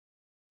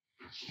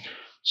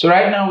So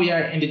right now we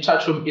are in the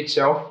chat room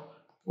itself.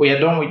 We are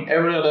done with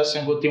every other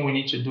single thing we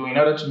need to do in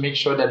order to make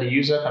sure that the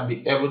user can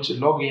be able to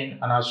log in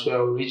and as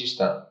well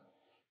register.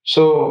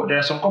 So there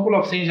are some couple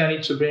of things I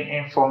need to bring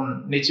in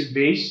from native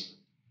base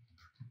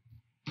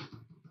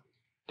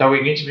that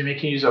we're going to be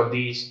making use of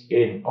these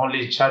in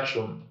only the chat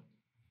room.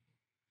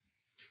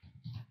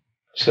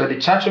 So the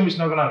chat room is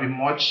not going to be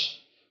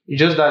much. It's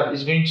just that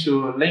it's going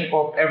to link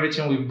up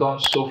everything we've done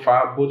so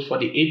far, both for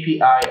the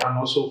API and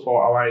also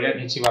for our React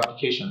Native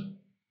application.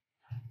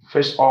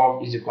 First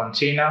off is the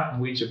container. I'm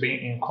going to bring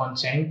in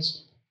content.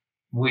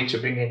 I'm going to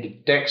bring in the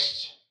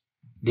text,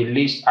 the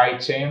list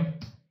item,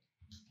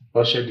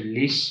 also the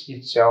list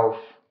itself.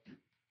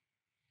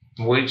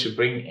 I'm going to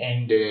bring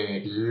in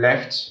the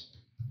left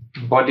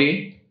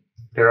body,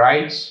 the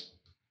right,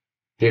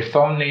 the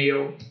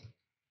thumbnail,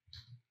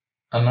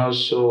 and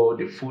also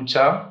the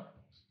footer,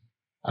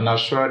 and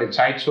as well the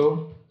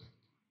title,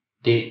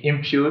 the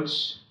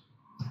inputs.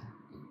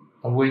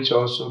 I'm going to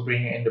also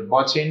bring in the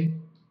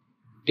button,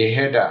 the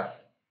header.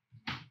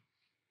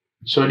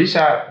 So these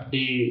are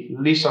the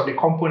list of the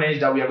components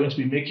that we are going to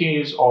be making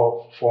use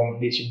of from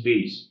native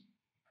base.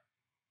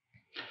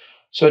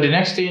 So the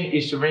next thing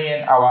is to bring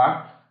in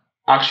our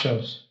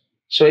actions.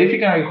 So if you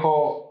can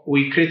recall,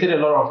 we created a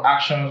lot of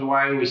actions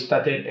while we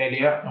started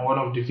earlier in one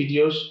of the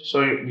videos.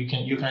 So you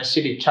can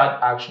see the chat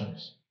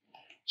actions.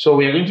 So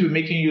we are going to be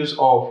making use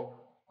of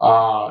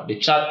the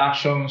chat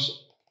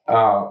actions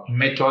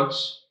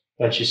methods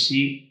that you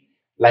see,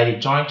 like the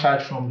join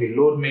chat room, the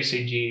load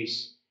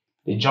messages,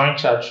 the join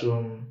chat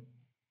room,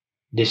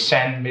 the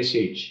send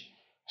message.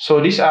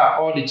 So these are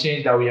all the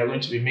things that we are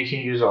going to be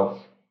making use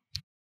of.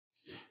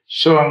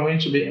 So I'm going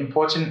to be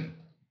importing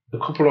a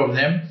couple of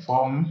them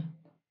from,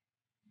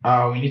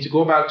 we need to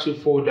go back to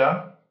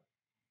folder,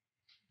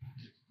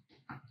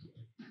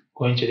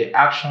 go into the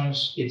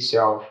actions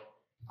itself,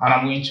 and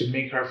I'm going to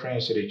make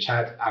reference to the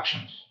chat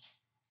actions.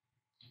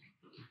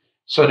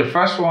 So the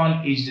first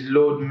one is the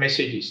load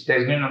messages.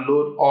 That's going to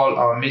load all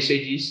our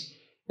messages.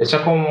 The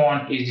second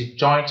one is the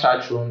join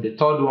chat room. The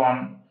third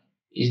one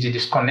is the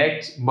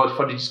disconnect. But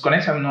for the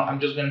disconnect, I'm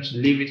just going to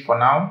leave it for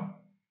now.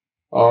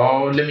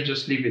 Or let me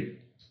just leave it.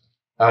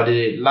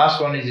 The last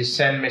one is the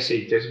send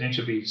message. That's going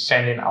to be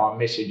sending our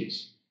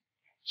messages.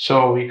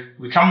 So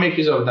we can't make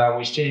use of that.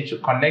 We still need to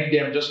connect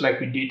them just like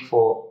we did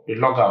for the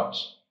logout.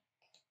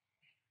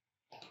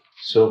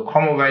 So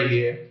come over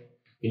here.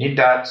 We need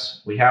that.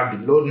 We have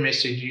the load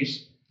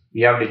messages.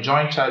 We have the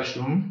join chat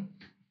room.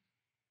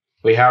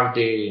 We have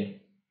the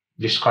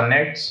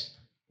disconnect.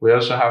 We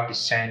also have the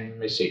send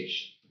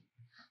message.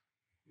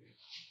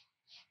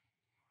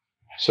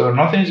 So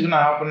nothing is going to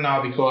happen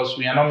now because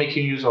we are not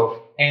making use of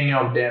any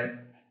of them.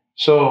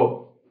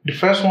 So the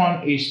first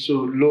one is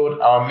to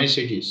load our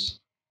messages.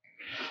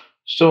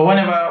 So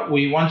whenever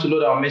we want to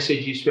load our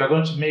messages, we are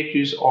going to make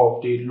use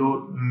of the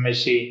load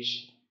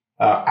message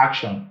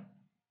action.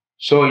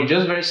 So it's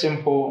just very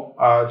simple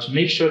to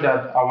make sure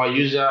that our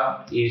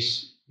user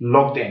is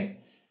logged in.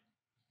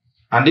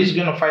 And this is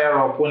going to fire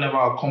up whenever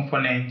our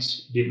component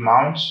did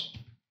mount.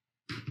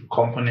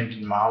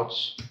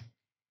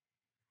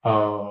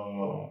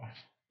 I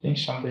think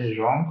something is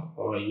wrong,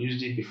 or I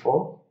used it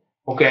before.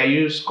 Okay, I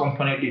used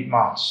component did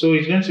mount. So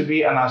it's going to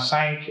be an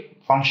assign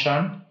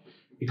function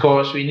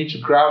because we need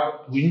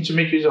to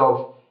make use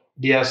of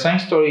the assign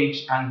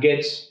storage and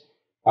get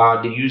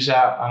the user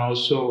and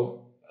also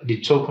the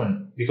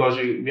token, because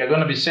we are going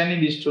to be sending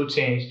these two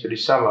things to the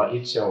server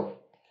itself.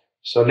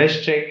 So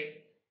let's check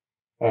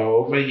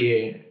over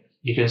here.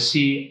 You can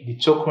see the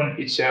token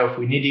itself,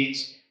 we need it,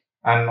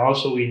 and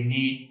also we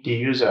need the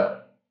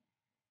user.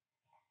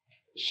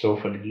 So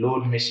for the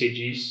load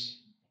messages,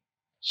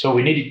 so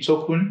we need the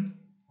token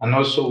and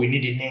also we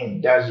need the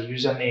name. That's the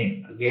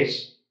username, I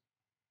guess.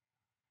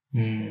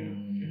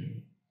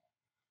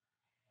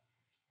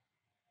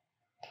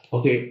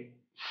 Okay,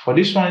 for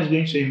this one, it's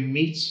going to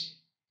emit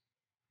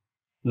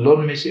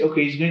load message.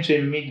 Okay, it's going to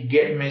emit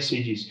get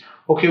messages.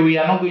 Okay, we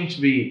are not going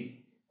to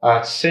be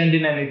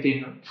sending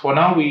anything. For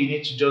now, we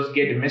need to just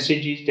get the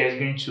messages. That's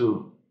going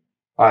to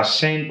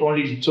send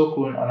only the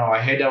token on our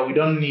header. We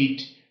don't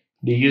need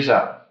the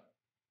user.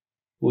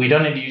 We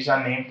don't need the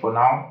username for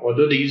now,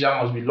 although the user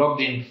must be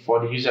logged in for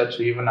the user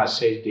to even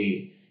access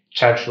the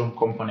chat room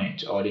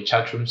component or the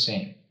chat room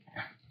scene.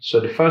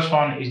 So the first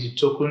one is the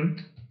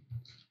token,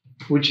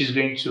 which is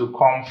going to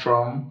come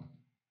from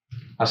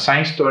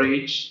assign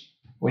storage.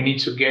 We need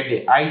to get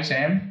the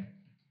item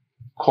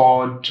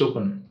called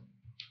token.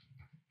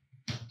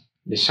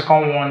 The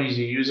second one is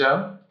the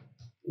user.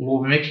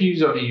 We'll make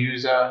use of the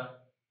user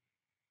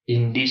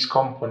in this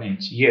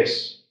component.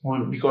 Yes,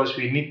 because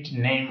we need the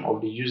name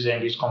of the user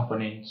in this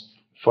component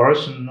for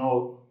us to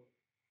know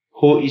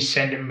who is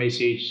sending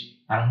message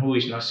and who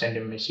is not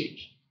sending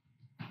message.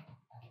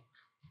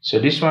 So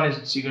this one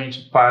is going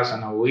to pass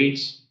and await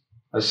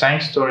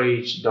assign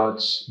storage dot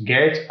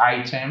get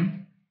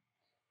item.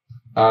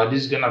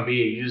 This is going to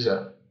be a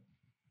user.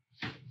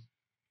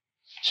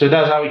 So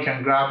that's how we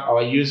can grab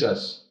our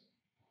users.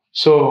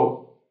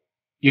 So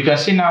You can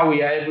see now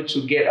we are able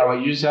to get our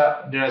user.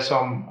 There are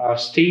some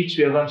states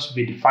we are going to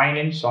be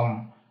defining,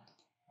 some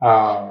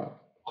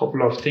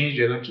couple of things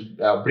we are going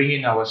to bring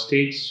in our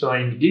states. So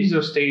in the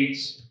user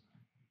states,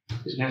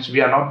 it's going to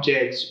be an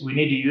object. We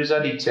need the user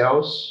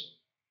details.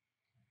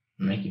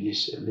 Make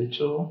this a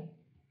little.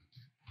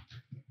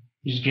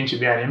 It's going to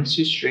be an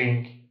empty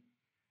string.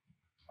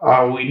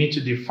 We need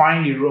to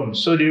define the room.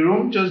 So the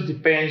room just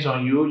depends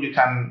on you.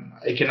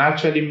 I can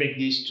actually make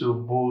this to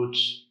both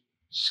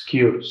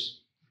skills.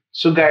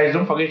 So guys,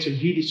 don't forget to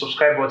hit the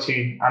subscribe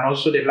button and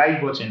also the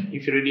like button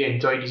if you really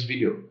enjoyed this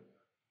video.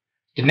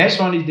 The next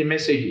one is the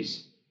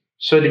messages.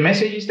 So the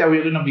messages that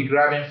we're going to be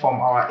grabbing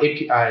from our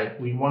API,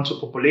 we want to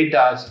populate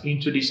that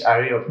into this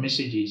array of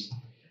messages.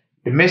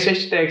 The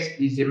message text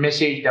is the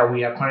message that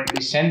we are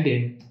currently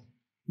sending.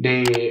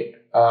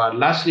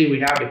 Lastly, we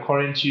have the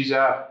current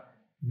user,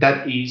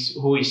 that is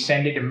who is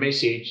sending the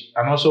message,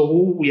 and also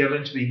who we are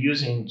going to be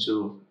using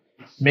to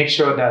make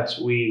sure that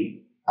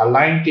we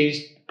align this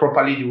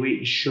properly the way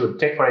it should.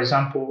 Take for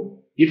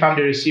example, if I'm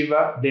the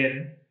receiver,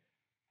 then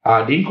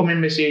the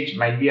incoming message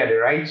might be at the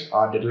right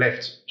or the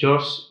left.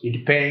 It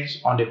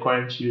depends on the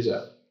current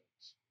user.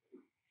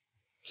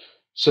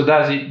 So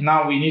that's it.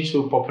 Now we need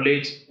to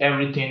populate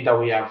everything that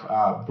we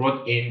have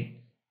brought in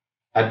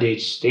at the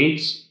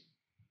states.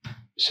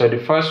 So the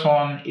first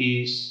one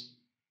is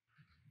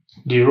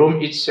the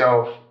room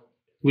itself,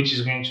 which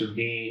is going to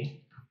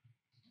be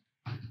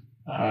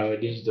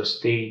this is the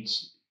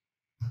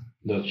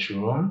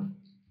state.room.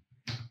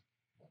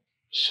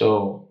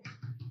 So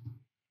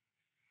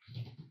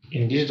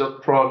in this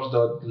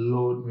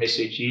 .props.load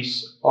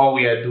messages, all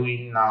we are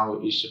doing now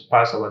is to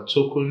pass our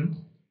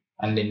token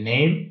and the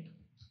name.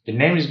 The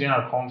name is going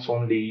to come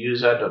from the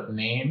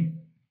user.name.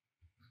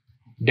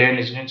 Then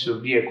it's going to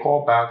be a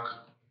callback.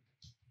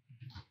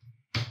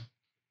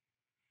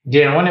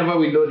 Then whenever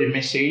we load the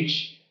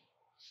message,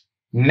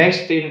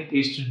 next thing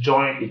is to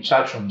join the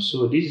chat room.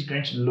 So this is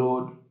going to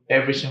load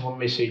every single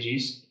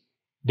messages.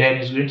 Then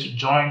it's going to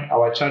join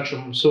our chat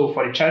room. So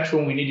for the chat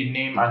room, we need the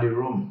name and the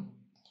room.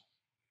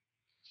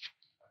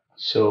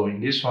 So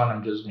in this one,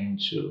 I'm just going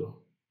to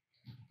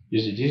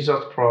use the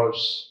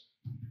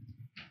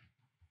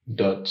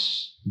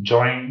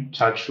this.props.join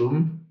chat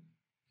room.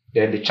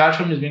 Then the chat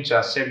room is going to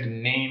accept the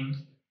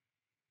name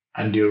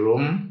and the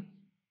room.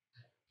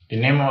 The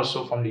name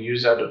also from the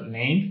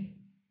user.name.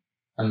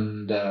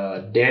 And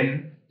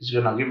then it's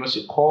going to give us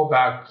a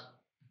callback,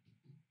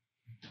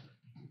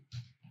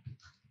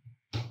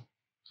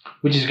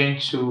 which is going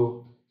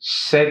to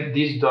set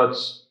this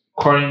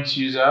current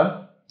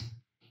user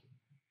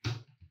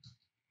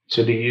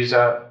to the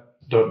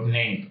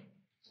user.name.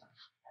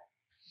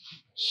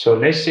 So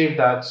let's save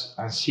that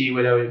and see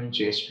whether we're going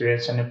to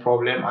experience any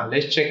problem. And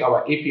let's check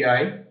our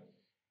API.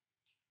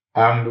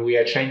 And we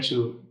try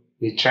to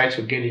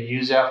get the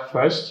user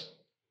first.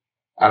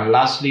 And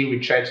lastly, we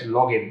try to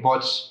log in,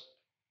 but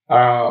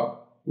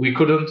we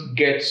couldn't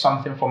get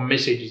something from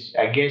messages.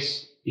 I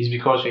guess it's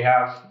because we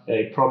have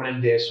a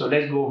problem there. So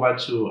let's go over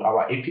to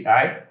our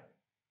API.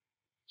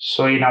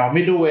 So in our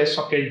middleware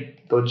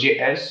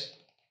socket.js,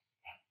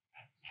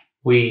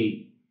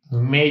 we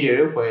made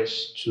a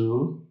request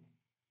to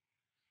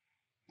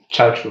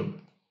chat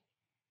room.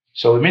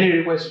 So we made a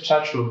request to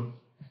chat room,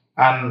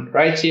 and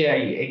right here,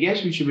 I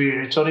guess we should be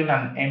returning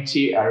an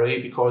empty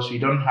array because we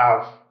don't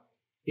have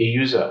a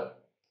user.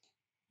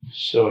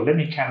 So let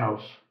me kind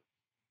of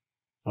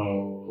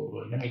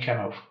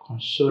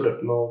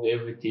console.log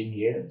everything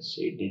here.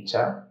 Say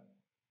data.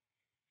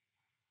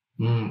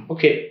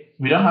 Okay,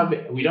 we don't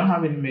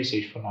have any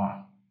message for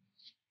now.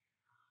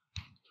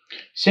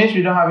 Since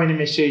we don't have any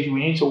message, we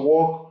need to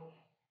work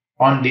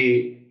on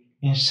the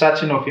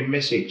inserting of a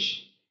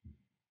message.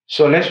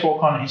 So let's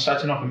work on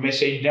inserting of a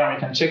message. Then we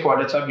can check our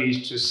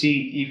database to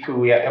see if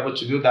we are able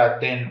to do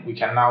that. Then we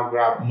can now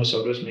grab most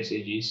of those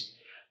messages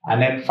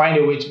and then find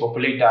a way to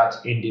populate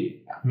that in the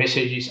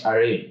messages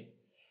array.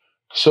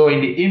 So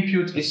in the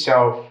input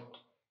itself,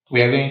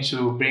 we are going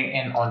to bring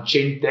in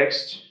unchanged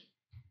text.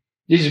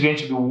 This is going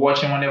to be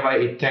watching whenever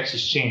a text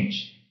is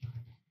changed.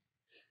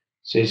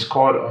 So it's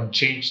called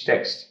unchanged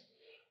text.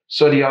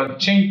 So the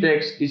unchanged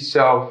text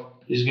itself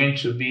is going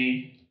to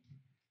be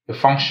a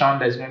function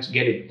that's going to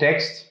get a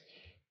text.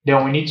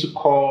 Then we need to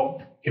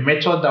call a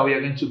method that we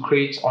are going to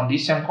create on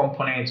this same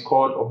component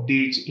called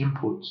update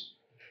input.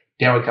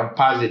 Then we can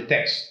pass the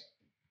text.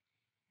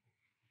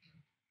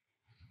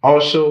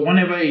 Also,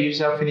 whenever a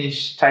user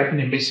finishes typing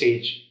a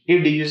message,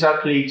 if the user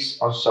clicks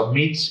on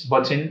submit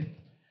button,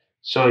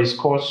 so it's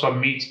called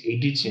submit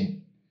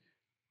editing,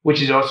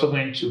 which is also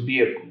going to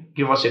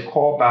give us a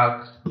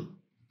callback.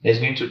 It's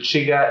going to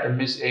trigger a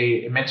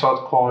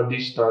method called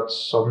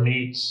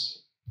this.submit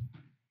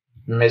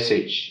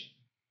message.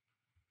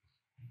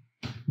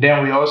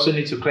 Then we also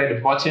need to click the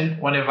button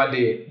whenever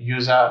the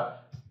user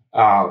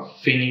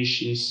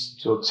finishes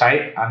to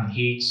type and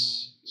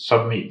hits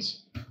submit.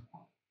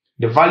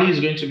 The value is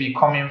going to be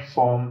coming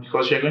from,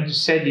 because we're going to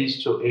set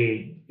this to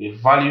a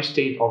value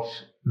state of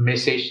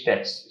message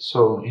text.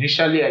 So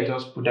initially I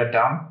just put that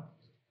down.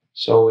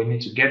 So we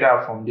need to get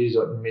that from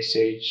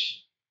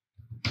this.message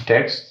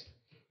text.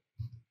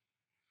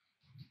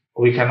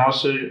 We can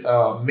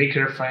also make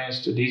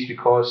reference to this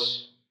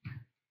because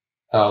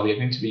we are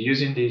going to be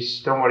using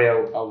this. Don't worry,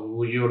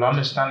 you will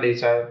understand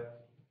later.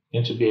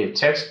 Going to be a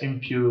text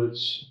input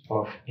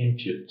of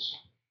input.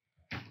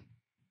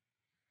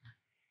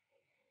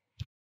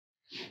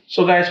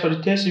 So guys, for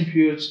the text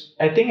input,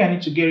 I think I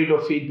need to get rid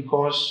of it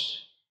because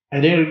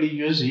I didn't really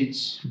use it.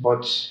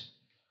 But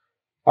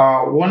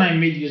one I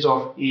made use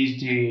of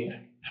is the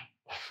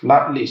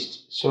flat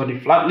list. So the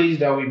flat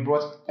list that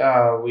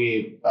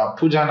we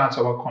put down as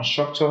our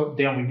constructor,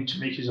 then we need to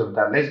make use of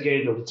that. Let's get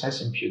rid of the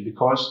text input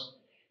because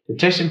the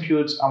text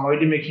input, I'm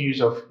already making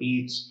use of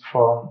it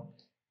from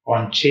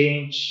on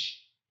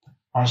change,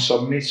 on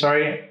submit,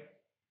 sorry,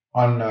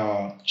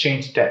 on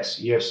change text,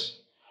 yes.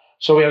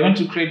 So we are going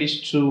to create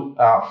these two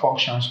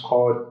functions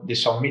called the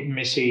submit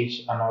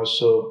message and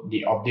also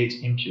the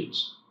update input.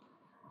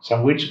 So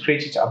I'm going to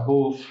create it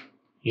above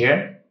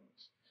here.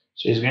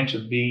 So it's going to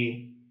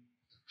be,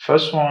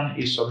 first one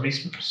is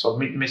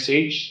submit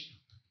message,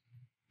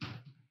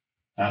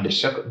 and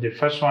the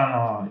first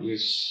one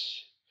is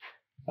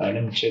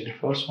let me check the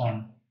first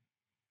one,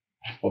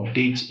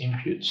 update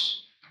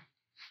inputs.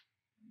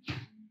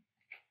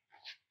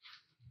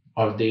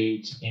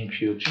 Update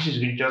input, which is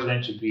just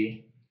going to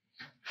be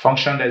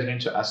function that is going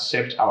to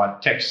accept our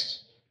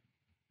text.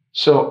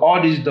 So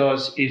all this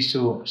does is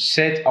to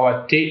set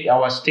our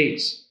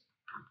states.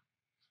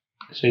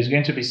 So it's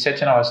going to be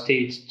setting our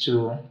state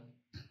to,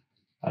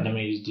 let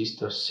me use this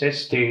to set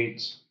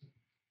state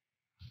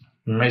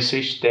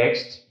message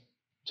text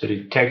to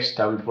the text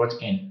that we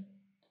brought in.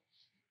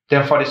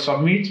 Then for the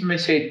submit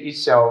message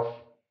itself,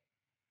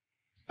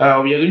 we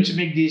are going to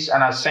make this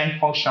an assign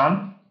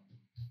function.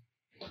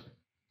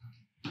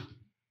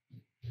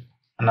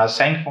 An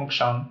assign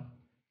function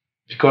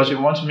because we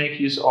want to make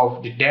use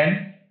of the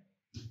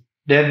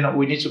then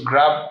we need to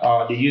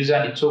grab the user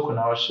and the token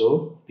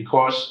also,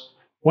 because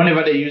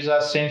whenever the user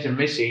sends a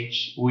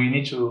message, we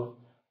need to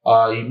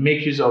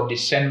make use of the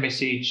send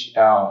message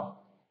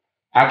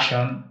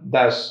action.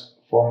 That's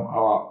from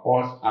our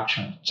auth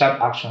action,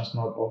 chat actions,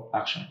 not auth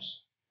actions.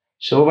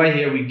 So over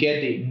here we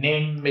get the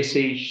name,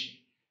 message,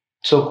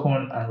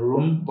 token, and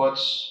room, but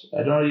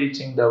I don't really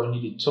think that we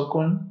need a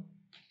token.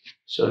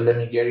 So let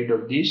me get rid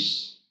of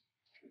this.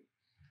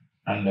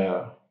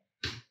 And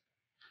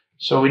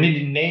so we need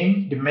the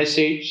name, the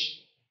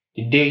message,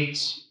 the date,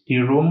 the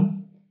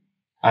room,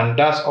 and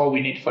that's all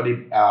we need for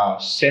the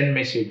send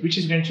message, which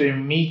is going to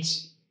emit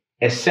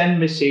a send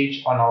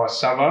message on our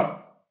server.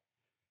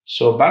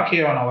 So back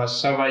here on our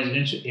server is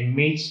going to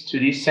emit to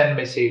this send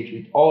message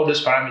with all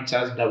those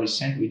parameters that we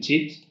sent with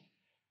it,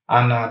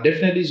 and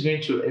definitely is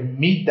going to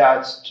emit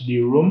that to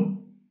the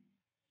room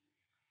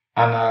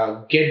and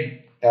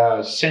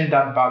send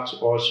that back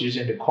to us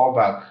using the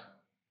callback.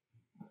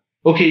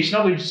 Okay, it's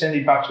not going to send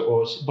it back to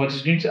us, but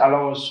it's going to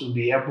allow us to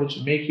be able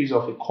to make use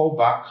of a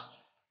callback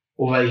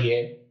over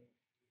here,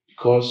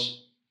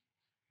 because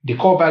the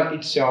callback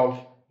itself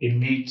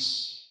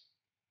emits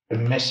a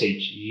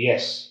message.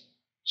 Yes,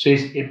 so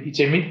it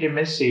emits a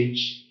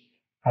message,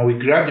 and we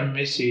grab the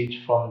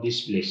message from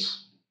this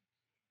place.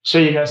 So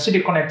you can see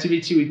the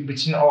connectivity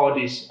between all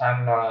this,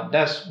 and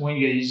that's when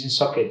you're using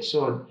socket.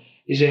 So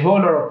it's a whole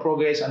lot of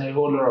progress and a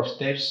whole lot of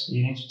steps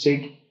you need to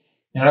take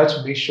in order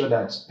to make sure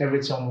that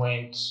everything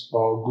went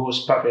or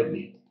goes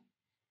perfectly.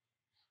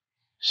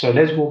 So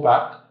let's go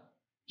back.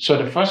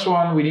 So the first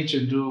one we need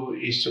to do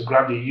is to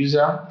grab the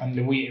user,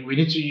 and we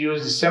need to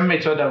use the same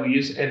method that we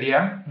used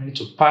earlier. We need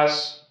to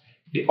pass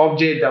the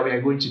object that we are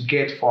going to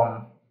get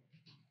from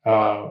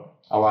our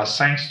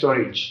assigned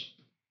storage.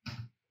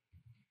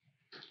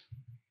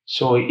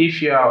 So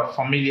if you are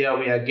familiar,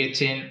 we are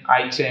getting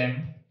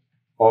item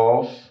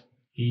of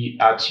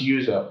at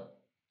user.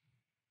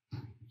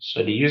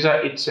 So the user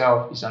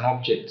itself is an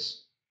object.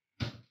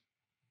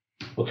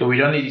 Okay, we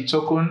don't need the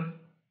token.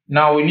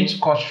 Now we need to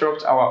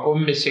construct our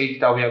own message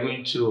that we are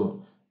going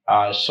to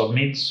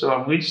submit. So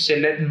I'm going to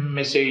select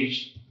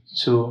message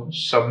to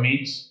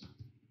submit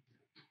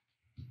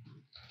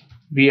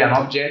be an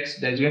object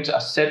that is going to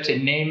accept a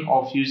name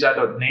of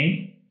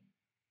user.name.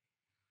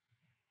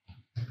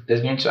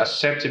 That's going to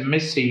accept a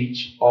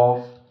message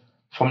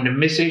from the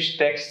message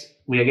text.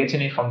 We are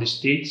getting it from the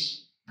state.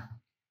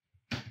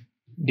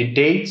 The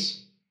date,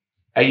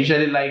 I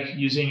usually like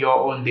using your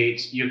own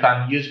date. You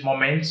can use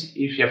moment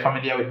if you're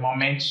familiar with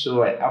moment.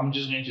 So I'm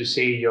just going to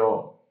say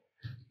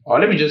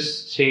let me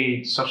just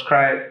say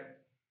subscribe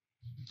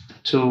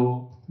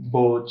to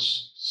both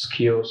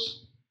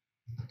skills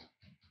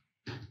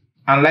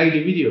and like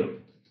the video.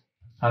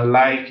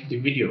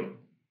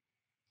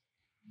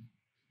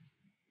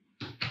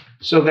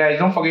 So guys,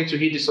 don't forget to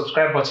hit the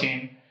subscribe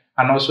button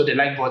and also the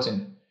like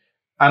button.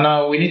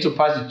 And we need to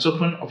pass the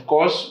token. Of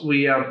course,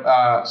 we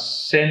are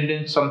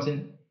sending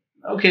something.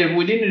 Okay,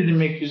 we didn't really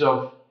make use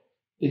of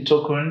the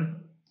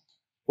token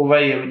over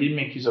here. We didn't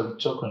make use of the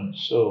token,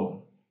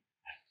 so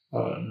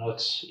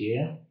not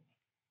here.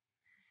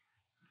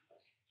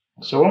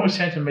 So when we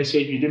sent a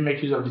message, we didn't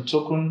make use of the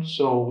token,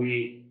 so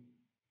we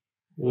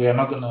are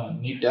not gonna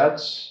need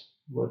that.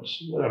 But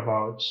what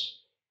about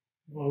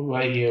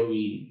over here?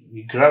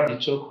 We grab the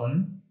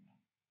token.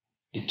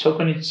 The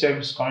token itself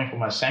is coming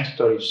from assigned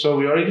storage. So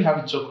we already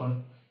have the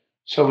token.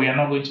 So we are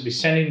not going to be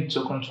sending the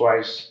token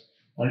twice,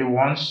 only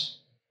once.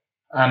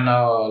 And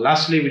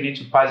lastly, we need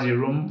to pass the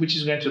room, which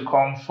is going to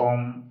come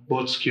from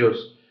both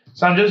skills.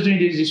 So I'm just doing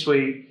this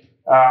way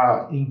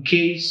in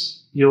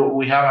case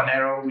we have an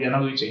error. We are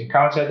not going to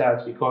encounter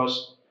that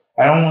because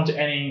I don't want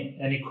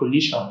any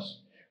collisions.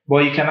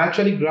 But you can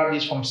actually grab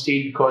this from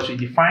state because we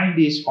define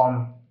this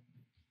from,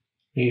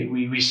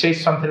 we say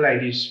something like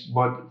this.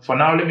 But for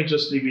now, let me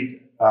just leave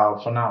it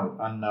for now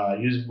and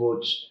use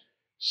both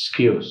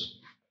skills.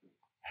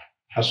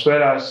 As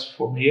well as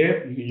from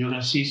here, you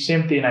can see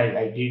same thing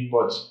I did,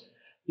 but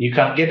you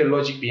can get the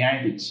logic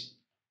behind it.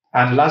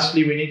 And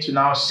lastly, we need to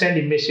now send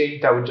the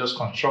message that we just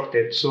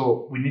constructed.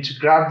 So we need to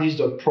grab this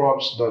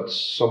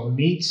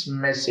 .props.submit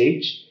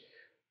message.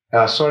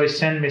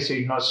 Send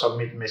message, not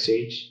submit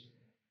message.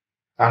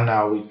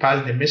 And we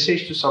pass the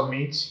message to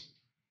submit.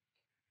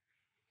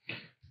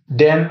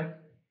 Then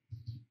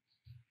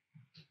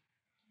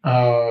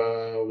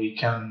we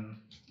can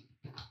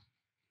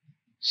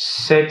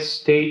set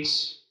state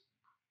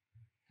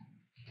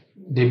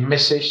the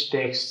message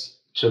text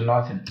to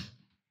nothing.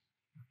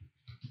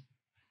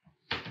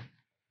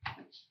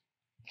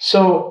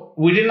 So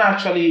we didn't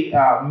actually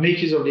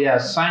make use of the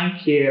assign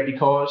here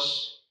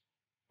because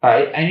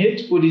I need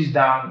to put this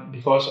down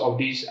because of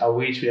this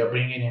await we are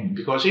bringing in.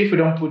 Because if we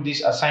don't put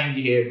this assigned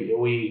here,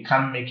 we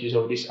can't make use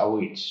of this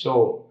await.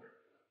 So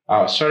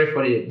sorry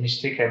for the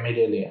mistake I made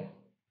earlier.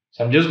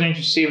 So I'm just going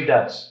to save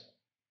that.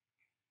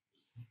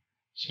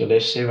 So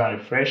let's save and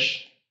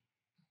refresh.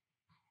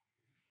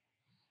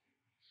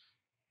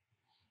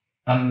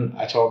 And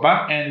at our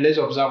back end, let's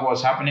observe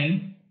what's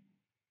happening.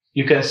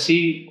 You can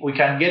see we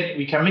can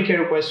make a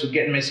request to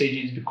get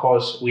messages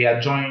because we are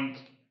joined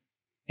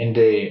in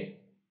the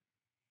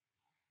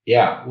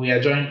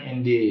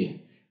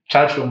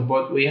chat room,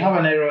 but we have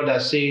an error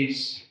that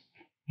says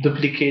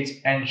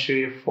duplicate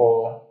entry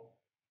for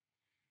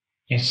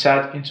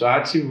insert into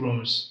active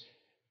rooms.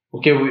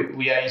 Okay,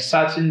 we are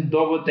inserting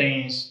double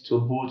things to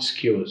both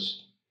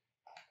skills.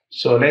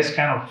 So let's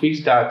kind of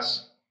fix that.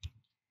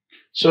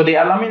 So the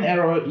alarming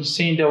error is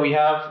saying that we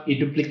have a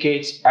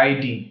duplicate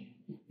ID.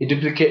 A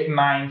duplicate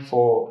 9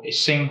 for a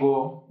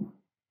single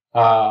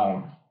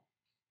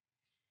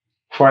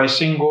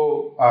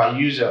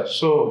user.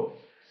 So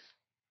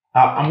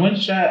I'm going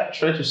to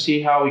try to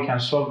see how we can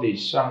solve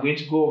this. So I'm going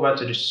to go over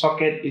to the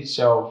socket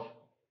itself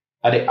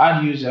at the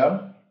add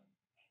user.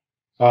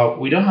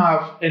 We don't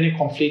have any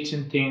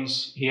conflicting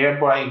things here,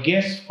 but I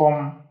guess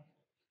from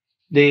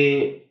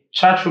the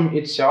chat room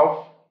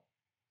itself,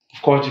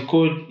 of course, the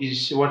code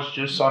is what you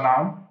just saw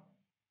now.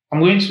 I'm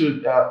going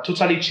to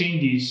totally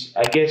change this.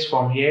 I guess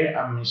from here,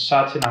 I'm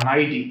inserting an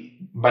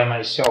ID by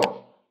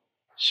myself.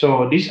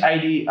 So this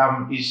ID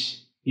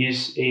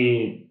is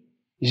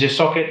a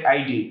socket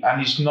ID,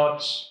 and it's not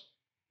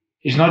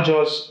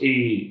just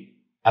an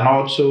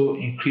auto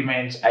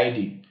increment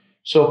ID.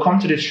 So come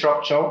to the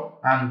structure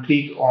and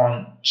click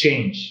on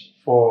change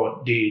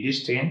for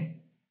this thing.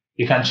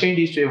 You can change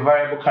this to a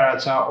variable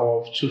character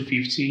of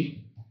 250.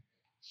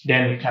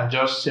 Then you can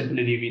just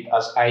simply leave it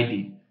as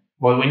ID.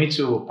 But we need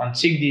to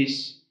untick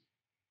this,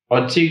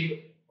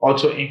 untick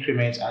auto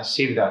increment and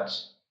save that.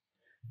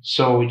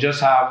 So we just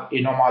have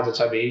a normal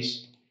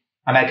database,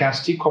 and I can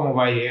still come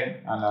over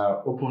here and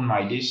open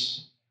my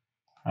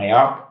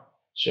app.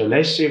 So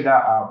let's save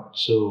that app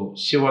to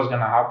see what's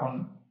gonna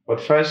happen. But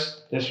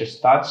first, let's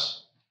restart.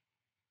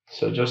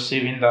 So just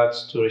saving that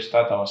to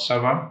restart our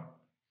server.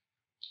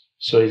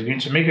 So it's going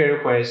to make a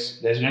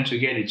request. That's going to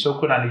get the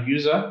token and the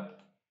user.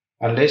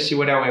 And let's see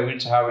whether we're going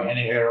to have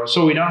any error.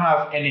 So we don't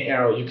have any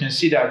error. You can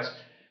see that.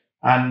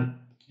 And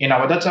in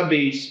our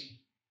database,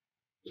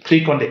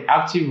 click on the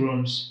active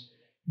rooms.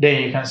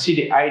 Then you can see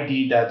the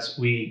ID that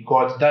we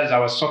got. That's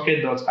our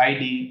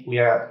socket.id. We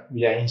are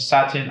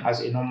inserting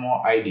as a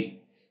normal ID.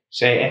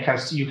 So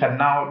you can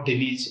now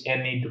delete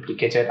any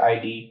duplicated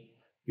ID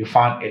you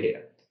found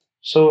earlier.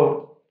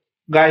 So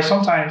guys,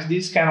 sometimes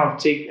this kind of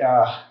take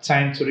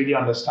time to really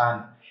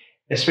understand,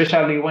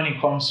 especially when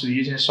it comes to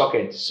using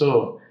socket.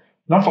 So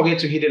don't forget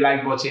to hit the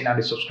like button and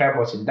the subscribe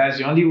button. That's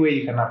the only way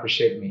you can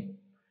appreciate me.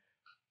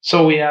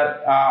 So we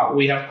have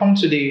come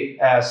to the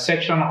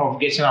section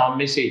of getting our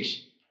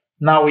message.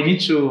 Now we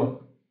need to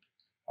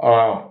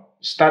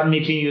start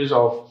making use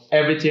of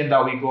everything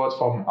that we got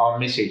from our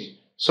message.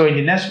 So in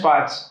the next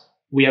part,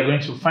 we are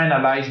going to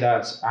finalize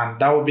that, and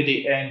that will be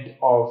the end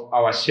of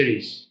our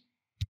series.